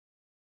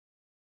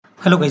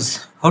Hello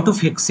guys, how to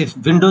fix if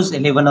Windows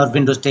 11 or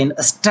Windows 10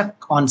 is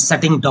stuck on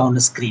shutting down a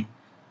screen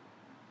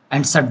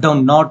and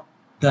shutdown not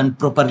done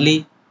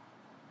properly.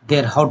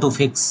 There, how to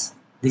fix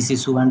this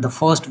issue, and the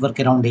first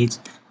workaround is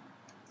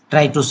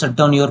try to shut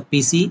down your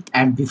PC,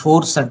 and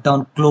before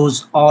shutdown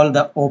close all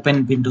the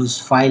open Windows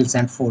files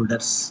and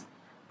folders.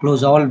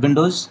 Close all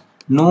windows,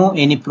 no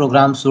any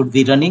program should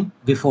be running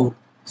before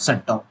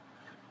shutdown.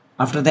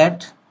 After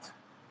that,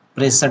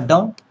 press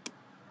shutdown.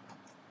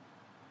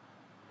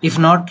 If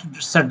not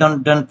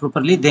shutdown done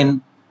properly,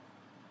 then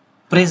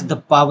press the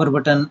power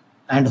button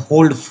and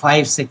hold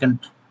 5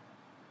 seconds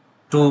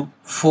to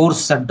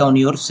force shut down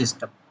your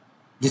system.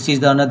 This is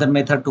the another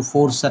method to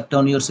force shut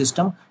down your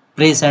system.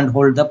 Press and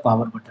hold the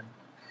power button.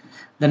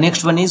 The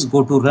next one is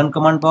go to run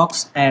command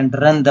box and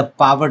run the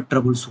power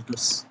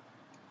troubleshooters.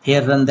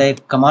 Here run the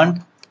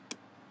command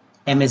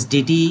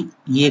msdt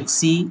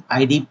exe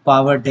id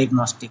power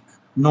diagnostic.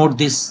 Note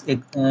this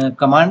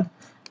command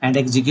and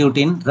execute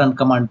in run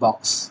command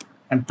box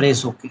and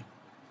press OK.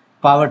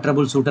 Power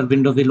troubleshooter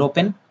window will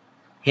open.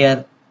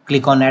 Here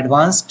click on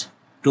advanced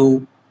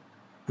to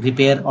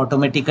repair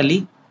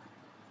automatically,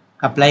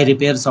 apply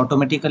repairs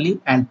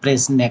automatically and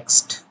press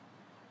next.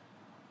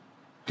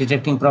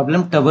 Detecting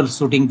problem,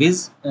 troubleshooting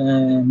with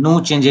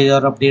no changes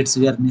or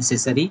updates were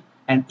necessary,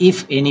 and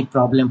if any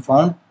problem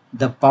found,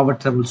 the power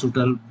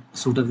troubleshooter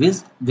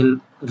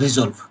will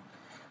resolve.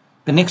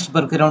 The next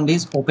workaround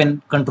is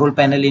open control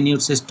panel in your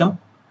system,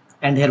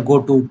 and here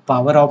go to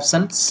power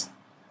options.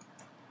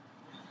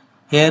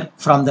 Here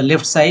from the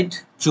left side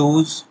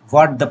choose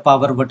what the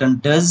power button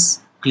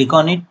does, click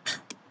on it,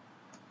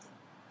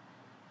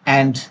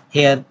 and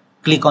here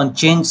click on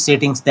change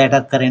settings that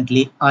are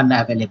currently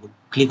unavailable.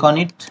 Click on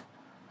it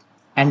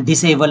and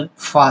disable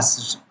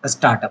fast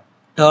startup.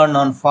 Turn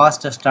on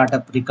fast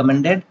startup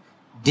recommended.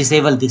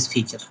 Disable this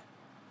feature.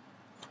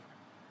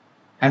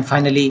 And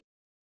finally,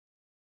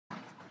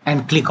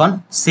 and click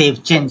on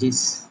save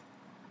changes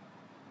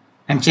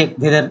and check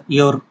whether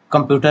your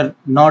computer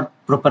not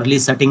properly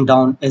shutting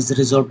down is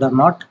resolved or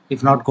not.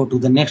 If not, go to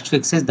the next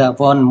fixes. The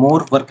one more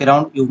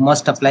workaround you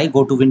must apply.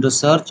 Go to Windows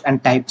search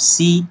and type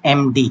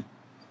cmd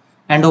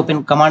and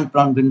open command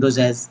prompt Windows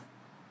as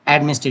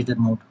administrator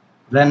mode.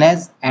 Run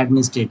as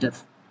administrator.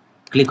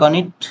 Click on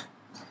it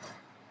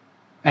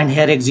and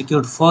here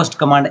execute first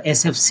command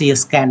sfc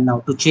scan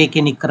now to check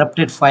any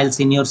corrupted files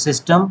in your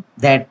system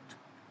that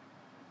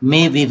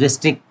may be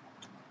restrict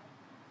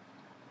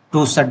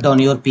to shut down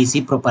your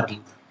PC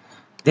properly.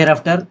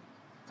 Thereafter,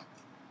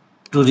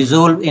 to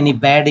resolve any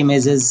bad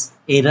images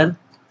error,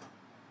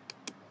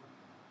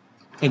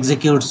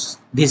 executes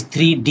these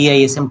 3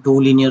 DISM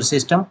tool in your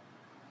system.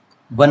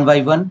 One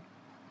by one,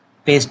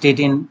 paste it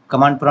in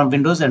command prompt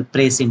Windows and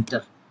press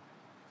enter.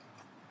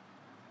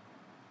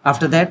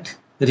 After that,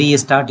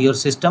 restart your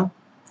system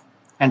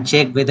and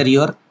check whether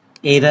your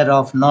error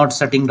of not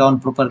shutting down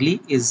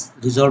properly is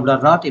resolved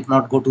or not. If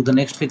not, go to the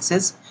next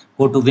fixes.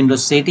 Go to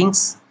Windows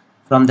settings.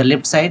 From the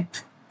left side,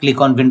 click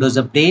on Windows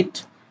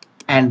Update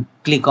and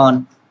click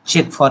on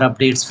check for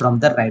updates from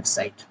the right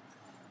side.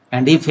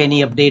 And if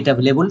any update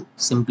available,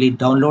 simply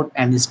download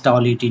and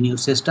install it in your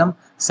system.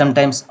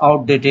 Sometimes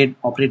outdated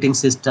operating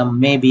system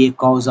may be a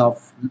cause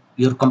of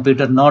your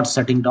computer not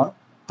shutting down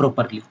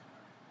properly.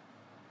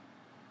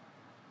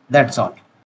 That's all.